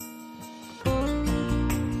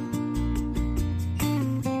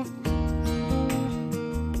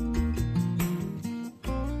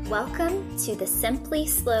Welcome to the Simply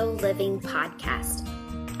Slow Living podcast.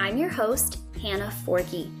 I'm your host, Hannah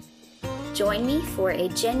Forgy. Join me for a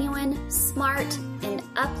genuine, smart, and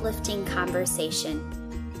uplifting conversation.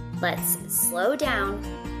 Let's slow down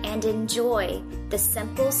and enjoy the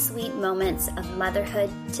simple, sweet moments of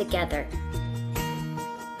motherhood together.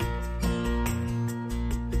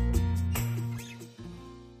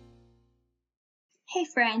 Hey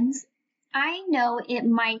friends, I know it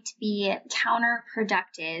might be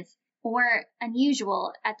counterproductive or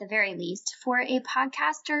unusual at the very least for a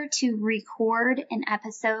podcaster to record an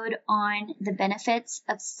episode on the benefits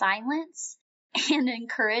of silence and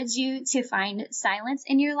encourage you to find silence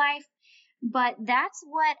in your life. But that's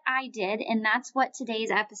what I did, and that's what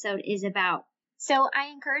today's episode is about. So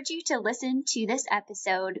I encourage you to listen to this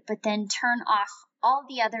episode, but then turn off all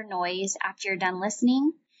the other noise after you're done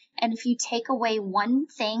listening. And if you take away one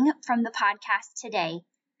thing from the podcast today,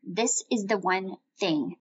 this is the one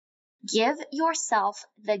thing. Give yourself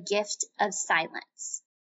the gift of silence.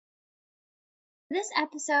 This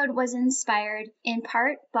episode was inspired in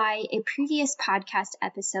part by a previous podcast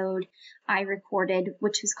episode I recorded,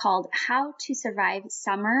 which was called How to Survive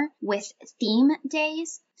Summer with Theme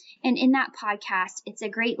Days. And in that podcast, it's a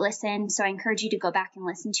great listen, so I encourage you to go back and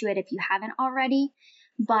listen to it if you haven't already.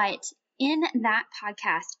 But in that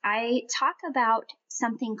podcast, I talk about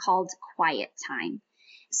something called quiet time.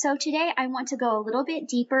 So today I want to go a little bit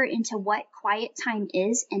deeper into what quiet time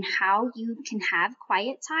is and how you can have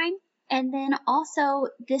quiet time. And then also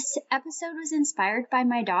this episode was inspired by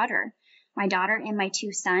my daughter. My daughter and my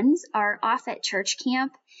two sons are off at church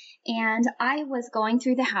camp, and I was going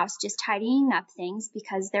through the house just tidying up things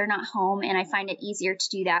because they're not home, and I find it easier to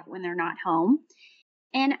do that when they're not home.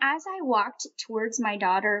 And as I walked towards my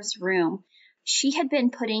daughter's room, she had been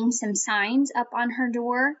putting some signs up on her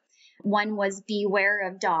door. One was beware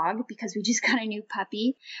of dog because we just got a new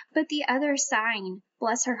puppy. But the other sign,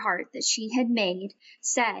 bless her heart, that she had made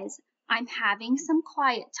says, I'm having some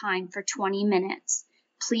quiet time for 20 minutes.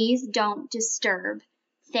 Please don't disturb.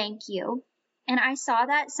 Thank you. And I saw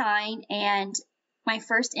that sign, and my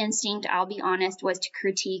first instinct, I'll be honest, was to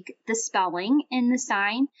critique the spelling in the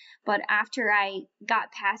sign. But after I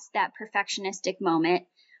got past that perfectionistic moment,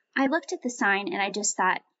 I looked at the sign and I just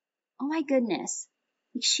thought, oh my goodness,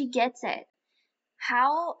 she gets it.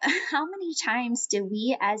 How many times do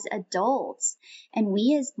we as adults and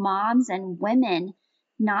we as moms and women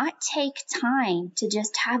not take time to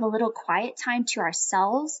just have a little quiet time to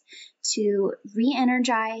ourselves, to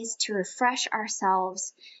re-energize, to refresh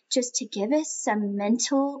ourselves, just to give us some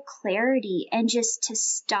mental clarity and just to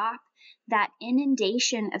stop that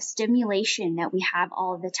inundation of stimulation that we have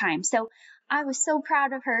all the time. So I was so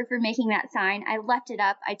proud of her for making that sign. I left it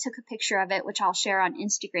up. I took a picture of it, which I'll share on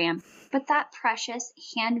Instagram. But that precious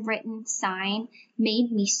handwritten sign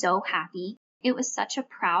made me so happy. It was such a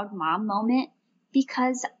proud mom moment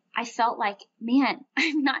because I felt like, man,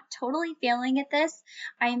 I'm not totally failing at this.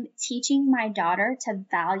 I'm teaching my daughter to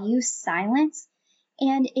value silence,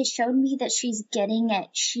 and it showed me that she's getting it.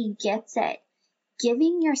 She gets it.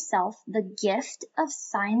 Giving yourself the gift of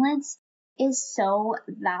silence is so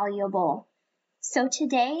valuable. So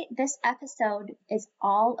today, this episode is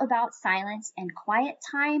all about silence and quiet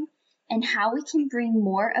time and how we can bring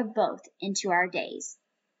more of both into our days.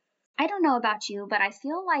 I don't know about you, but I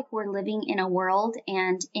feel like we're living in a world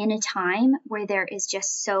and in a time where there is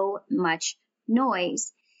just so much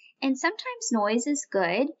noise. And sometimes noise is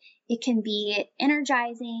good. It can be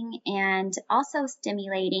energizing and also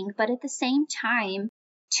stimulating, but at the same time,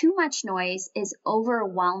 too much noise is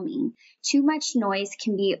overwhelming. Too much noise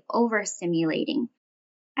can be overstimulating.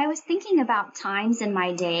 I was thinking about times in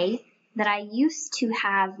my day that I used to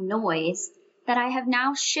have noise, that I have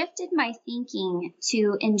now shifted my thinking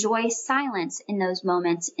to enjoy silence in those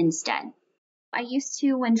moments instead. I used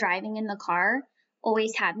to, when driving in the car,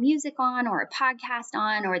 always have music on or a podcast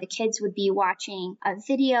on, or the kids would be watching a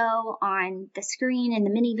video on the screen in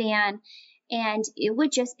the minivan, and it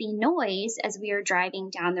would just be noise as we were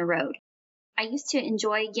driving down the road. I used to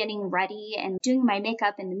enjoy getting ready and doing my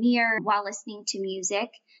makeup in the mirror while listening to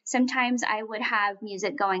music. Sometimes I would have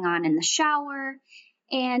music going on in the shower.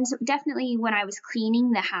 And definitely when I was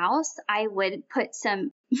cleaning the house, I would put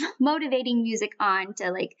some motivating music on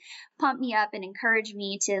to pump me up and encourage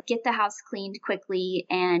me to get the house cleaned quickly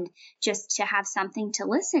and just to have something to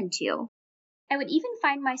listen to. I would even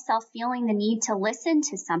find myself feeling the need to listen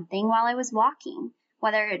to something while I was walking,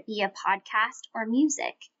 whether it be a podcast or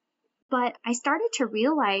music. But I started to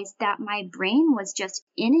realize that my brain was just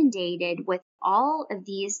inundated with all of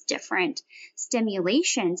these different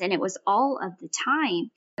stimulations, and it was all of the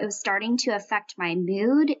time. It was starting to affect my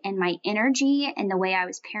mood and my energy and the way I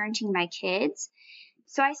was parenting my kids.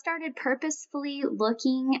 So I started purposefully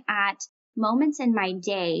looking at moments in my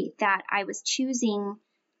day that I was choosing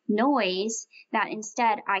noise that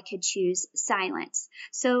instead I could choose silence.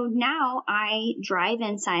 So now I drive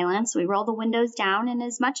in silence. We roll the windows down, and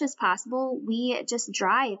as much as possible, we just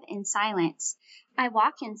drive in silence. I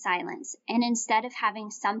walk in silence, and instead of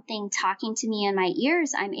having something talking to me in my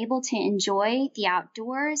ears, I'm able to enjoy the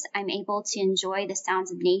outdoors. I'm able to enjoy the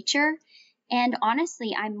sounds of nature. And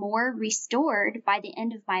honestly, I'm more restored by the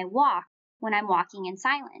end of my walk when I'm walking in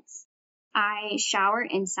silence. I shower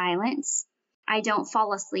in silence. I don't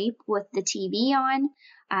fall asleep with the TV on.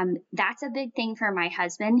 That's a big thing for my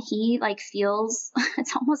husband. He feels,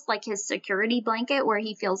 it's almost like his security blanket where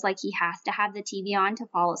he feels like he has to have the TV on to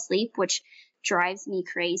fall asleep, which drives me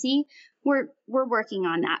crazy. We're working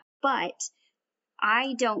on that, but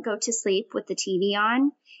I don't go to sleep with the TV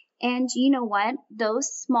on. And you know what?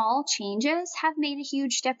 Those small changes have made a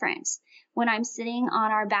huge difference. When I'm sitting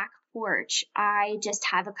on our back porch, I just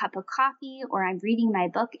have a cup of coffee or I'm reading my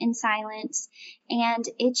book in silence. And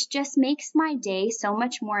it just makes my day so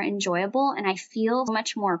much more enjoyable, and I feel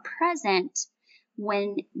much more present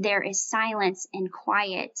when there is silence and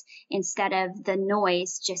quiet instead of the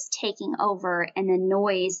noise just taking over and the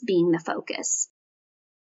noise being the focus.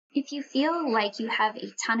 If you feel like you have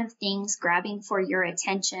a ton of things grabbing for your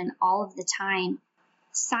attention all of the time,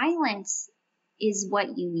 silence is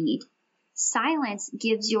what you need. Silence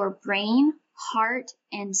gives your brain, heart,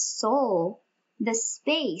 and soul the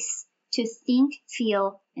space to think,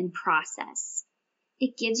 feel, and process.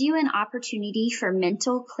 It gives you an opportunity for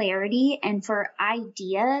mental clarity and for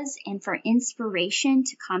ideas and for inspiration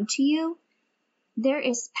to come to you. There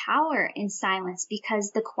is power in silence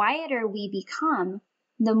because the quieter we become,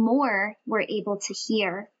 the more we're able to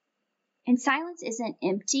hear. And silence isn't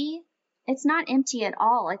empty. It's not empty at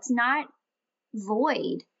all. It's not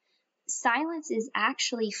void. Silence is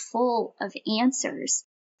actually full of answers.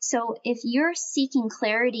 So if you're seeking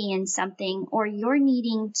clarity in something, or you're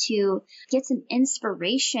needing to get some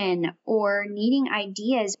inspiration, or needing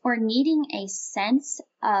ideas, or needing a sense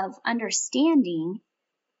of understanding,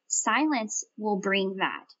 silence will bring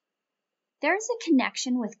that. There's a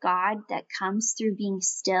connection with God that comes through being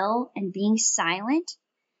still and being silent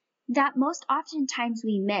that most oftentimes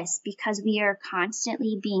we miss because we are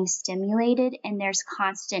constantly being stimulated and there's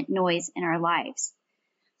constant noise in our lives.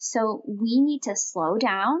 So we need to slow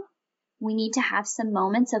down. We need to have some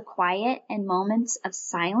moments of quiet and moments of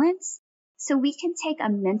silence so we can take a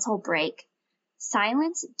mental break.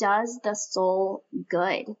 Silence does the soul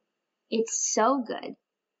good. It's so good.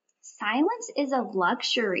 Silence is a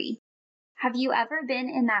luxury. Have you ever been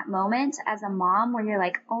in that moment as a mom where you're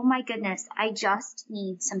like, oh my goodness, I just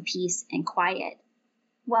need some peace and quiet?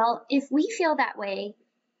 Well, if we feel that way,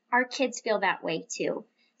 our kids feel that way too.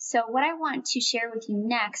 So what I want to share with you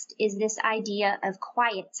next is this idea of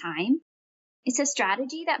quiet time. It's a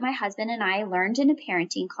strategy that my husband and I learned in a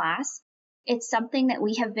parenting class. It's something that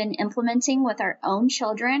we have been implementing with our own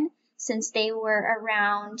children since they were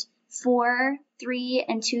around 4, 3,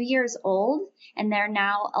 and 2 years old, and they're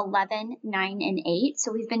now 11, 9, and 8.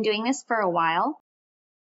 So we've been doing this for a while.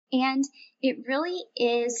 And it really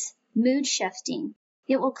is mood shifting.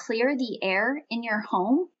 It will clear the air in your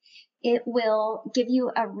home. It will give you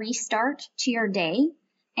a restart to your day.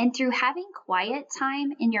 And through having quiet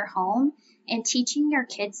time in your home and teaching your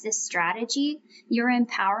kids this strategy, you're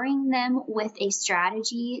empowering them with a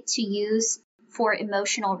strategy to use for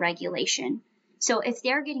emotional regulation. So if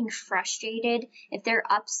they're getting frustrated, if they're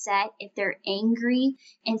upset, if they're angry,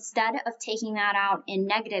 instead of taking that out in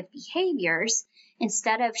negative behaviors,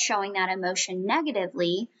 instead of showing that emotion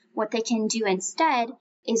negatively, what they can do instead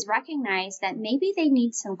is recognize that maybe they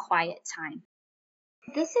need some quiet time.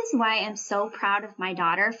 This is why I'm so proud of my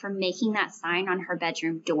daughter for making that sign on her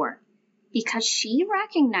bedroom door, because she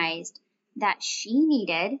recognized that she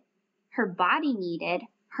needed, her body needed,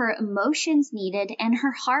 her emotions needed, and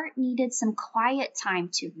her heart needed some quiet time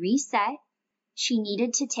to reset. She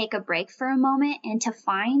needed to take a break for a moment and to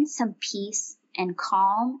find some peace and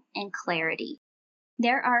calm and clarity.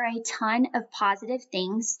 There are a ton of positive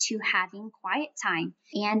things to having quiet time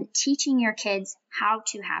and teaching your kids how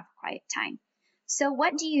to have quiet time. So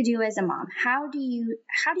what do you do as a mom? How do you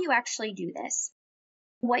actually do this?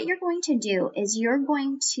 What you're going to do is you're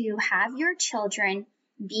going to have your children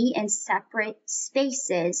be in separate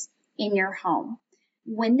spaces in your home.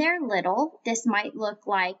 When they're little, this might look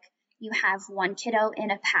like you have one kiddo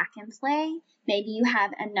in a pack and play Maybe you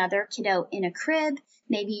have another kiddo in a crib.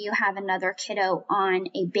 Maybe you have another kiddo on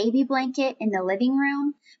a baby blanket in the living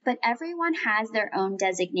room, but everyone has their own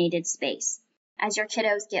designated space. As your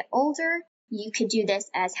kiddos get older, you could do this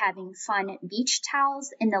as having fun beach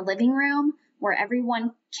towels in the living room where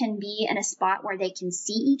everyone can be in a spot where they can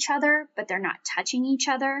see each other, but they're not touching each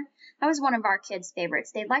other. That was one of our kids'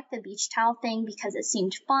 favorites. They liked the beach towel thing because it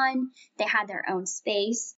seemed fun. They had their own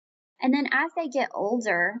space. And then as they get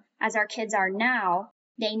older, as our kids are now,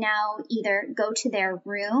 they now either go to their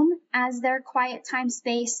room as their quiet time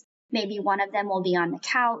space. Maybe one of them will be on the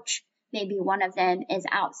couch. Maybe one of them is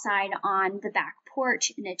outside on the back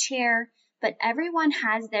porch in a chair. But everyone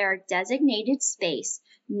has their designated space.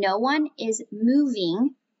 No one is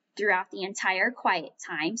moving throughout the entire quiet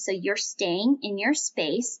time. So you're staying in your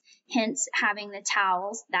space, hence having the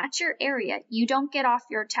towels. That's your area. You don't get off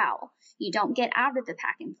your towel. You don't get out of the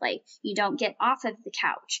pack and play. You don't get off of the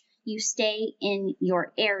couch. You stay in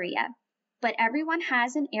your area. But everyone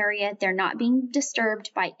has an area. They're not being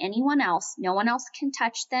disturbed by anyone else. No one else can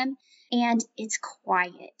touch them. And it's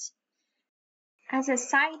quiet. As a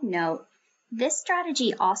side note, this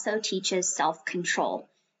strategy also teaches self-control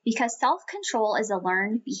because self-control is a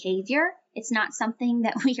learned behavior. It's not something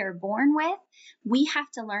that we are born with. We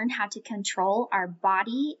have to learn how to control our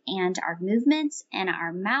body and our movements and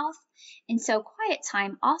our mouth. And so quiet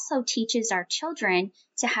time also teaches our children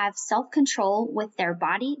to have self-control with their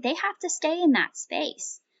body. They have to stay in that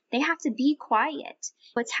space. They have to be quiet.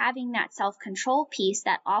 It's having that self-control piece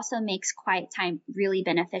that also makes quiet time really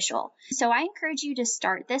beneficial. So I encourage you to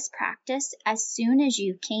start this practice as soon as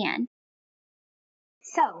you can.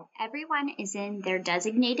 So everyone is in their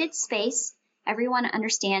designated space. Everyone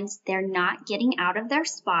understands they're not getting out of their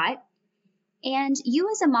spot. And you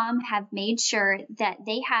as a mom have made sure that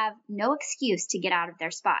they have no excuse to get out of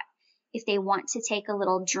their spot. If they want to take a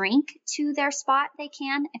little drink to their spot, they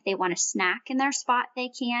can. If they want a snack in their spot, they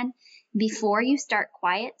can. Before you start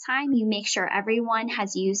quiet time, you make sure everyone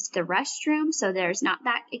has used the restroom, so there's not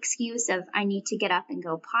that excuse of, I need to get up and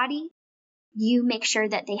go potty. You make sure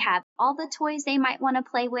that they have all the toys they might want to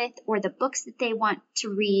play with or the books that they want to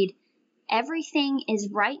read. Everything is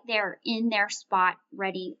right there in their spot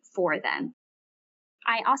ready for them.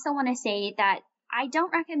 I also want to say that I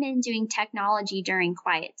don't recommend doing technology during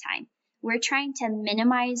quiet time. We're trying to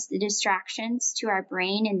minimize the distractions to our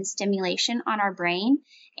brain and the stimulation on our brain,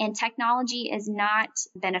 and technology is not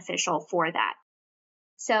beneficial for that.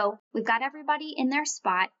 So we've got everybody in their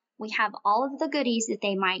spot. We have all of the goodies that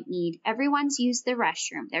they might need. Everyone's used the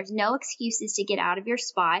restroom. There's no excuses to get out of your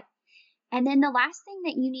spot. And then the last thing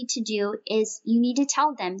that you need to do is you need to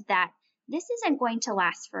tell them that this isn't going to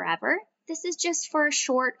last forever. This is just for a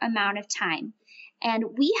short amount of time. And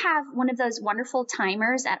we have one of those wonderful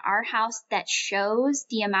timers at our house that shows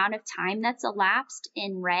the amount of time that's elapsed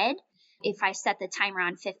in red. If I set the timer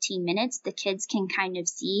on 15 minutes, the kids can kind of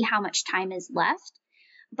see how much time is left.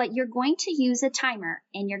 But you're going to use a timer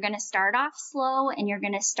and you're going to start off slow and you're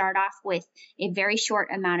going to start off with a very short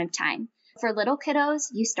amount of time. For little kiddos,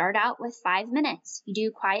 you start out with 5 minutes. You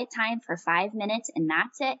do quiet time for 5 minutes and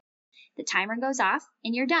that's it. The timer goes off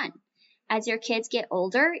and you're done. As your kids get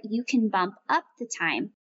older, you can bump up the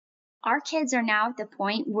time. Our kids are now at the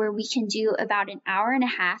point where we can do about an hour and a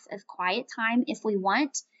half of quiet time if we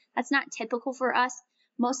want. That's not typical for us.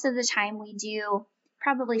 Most of the time we do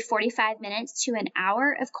probably 45 minutes to an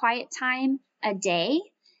hour of quiet time a day.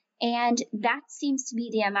 And that seems to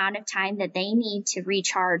be the amount of time that they need to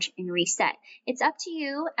recharge and reset. It's up to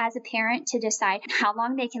you as a parent to decide how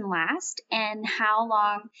long they can last and how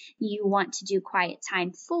long you want to do quiet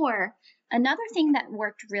time for. Another thing that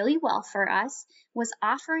worked really well for us was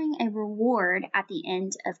offering a reward at the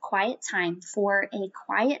end of quiet time for a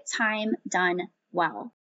quiet time done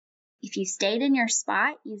well. If you stayed in your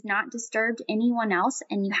spot, you've not disturbed anyone else,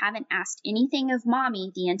 and you haven't asked anything of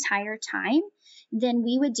mommy the entire time, then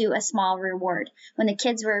we would do a small reward. When the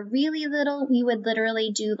kids were really little, we would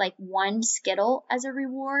literally do like 1 Skittle as a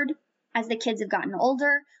reward. As the kids have gotten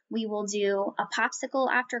older, we will do a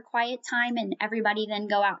popsicle after quiet time and everybody then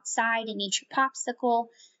go outside and eat your popsicle.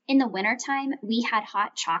 In the wintertime, we had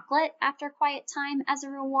hot chocolate after quiet time as a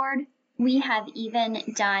reward. We have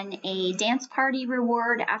even done a dance party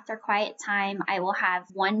reward after quiet time. I will have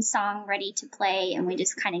one song ready to play and we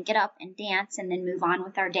just kind of get up and dance and then move on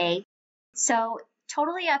with our day. So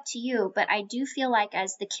totally up to you, but I do feel like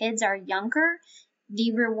as the kids are younger,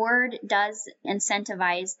 the reward does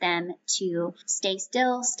incentivize them to stay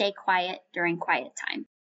still, stay quiet during quiet time.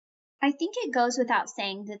 I think it goes without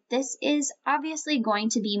saying that this is obviously going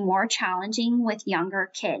to be more challenging with younger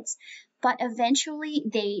kids, but eventually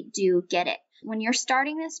they do get it. When you're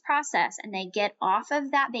starting this process and they get off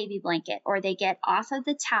of that baby blanket or they get off of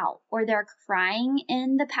the towel or they're crying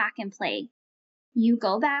in the pack and play, you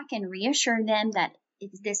go back and reassure them that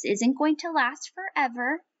this isn't going to last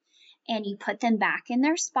forever, and you put them back in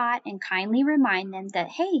their spot and kindly remind them that,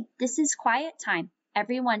 hey, this is quiet time.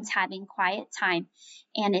 Everyone's having quiet time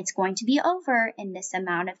and it's going to be over in this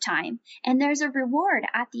amount of time. And there's a reward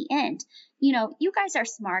at the end. You guys are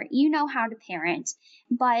smart. You know how to parent,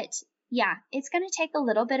 but yeah, it's going to take a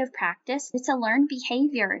little bit of practice. It's a learned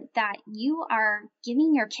behavior that you are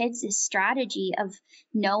giving your kids this strategy of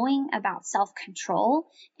knowing about self-control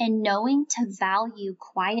and knowing to value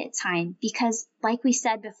quiet time. Because like we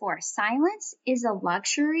said before, silence is a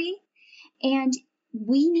luxury, and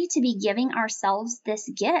we need to be giving ourselves this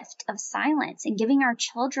gift of silence and giving our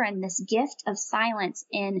children this gift of silence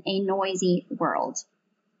in a noisy world.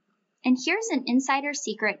 And here's an insider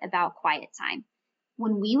secret about quiet time.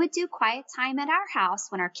 When we would do quiet time at our house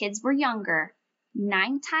when our kids were younger,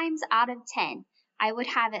 9 times out of 10, I would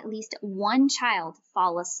have at least one child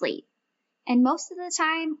fall asleep. And most of the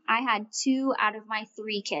time, I had 2 out of my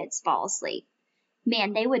 3 kids fall asleep.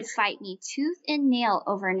 Man, they would fight me tooth and nail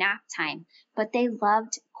over nap time, but they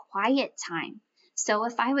loved quiet time. So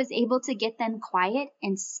if I was able to get them quiet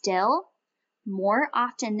and still, more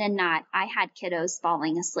often than not, I had kiddos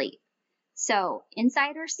falling asleep. So,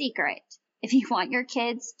 insider secret, if you want your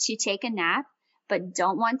kids to take a nap, but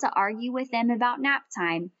don't want to argue with them about nap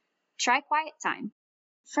time, try quiet time.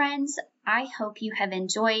 Friends, I hope you have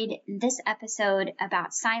enjoyed this episode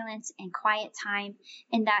about silence and quiet time,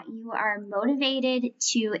 and that you are motivated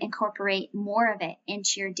to incorporate more of it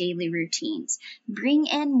into your daily routines. Bring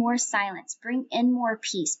in more silence, bring in more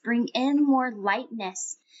peace, bring in more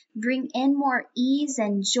lightness, bring in more ease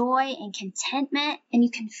and joy and contentment, and you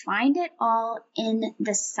can find it all in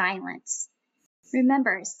the silence.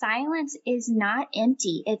 Remember, silence is not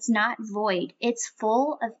empty. It's not void. It's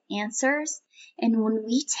full of answers. And when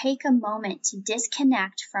we take a moment to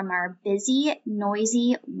disconnect from our busy,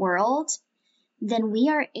 noisy world, then we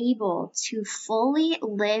are able to fully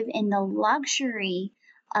live in the luxury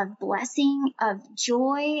of blessing, of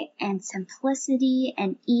joy and simplicity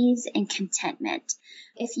and ease and contentment.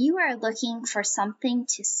 If you are looking for something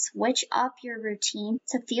to switch up your routine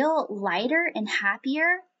to feel lighter and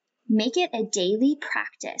happier, make it a daily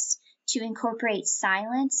practice to incorporate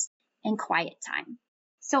silence and quiet time.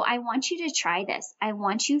 So I want you to try this. I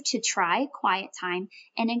want you to try quiet time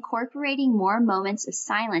and incorporating more moments of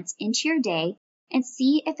silence into your day and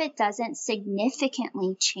see if it doesn't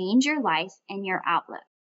significantly change your life and your outlook.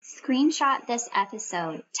 Screenshot this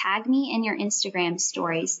episode, tag me in your Instagram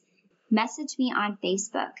stories, message me on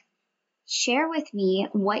Facebook. Share with me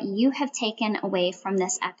what you have taken away from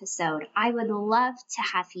this episode. I would love to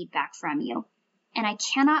have feedback from you. And I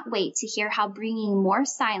cannot wait to hear how bringing more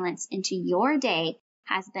silence into your day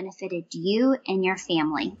has benefited you and your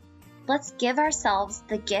family. Let's give ourselves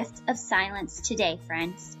the gift of silence today,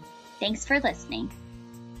 friends. Thanks for listening.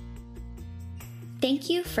 Thank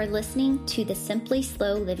you for listening to the Simply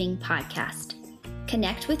Slow Living podcast.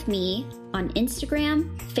 Connect with me on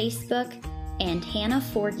Instagram, Facebook, and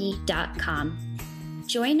hannahforgy.com.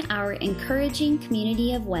 Join our encouraging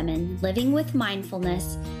community of women living with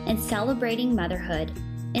mindfulness and celebrating motherhood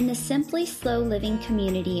in the Simply Slow Living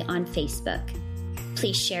community on Facebook.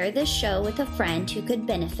 Please share this show with a friend who could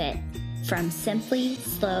benefit from Simply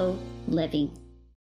Slow Living.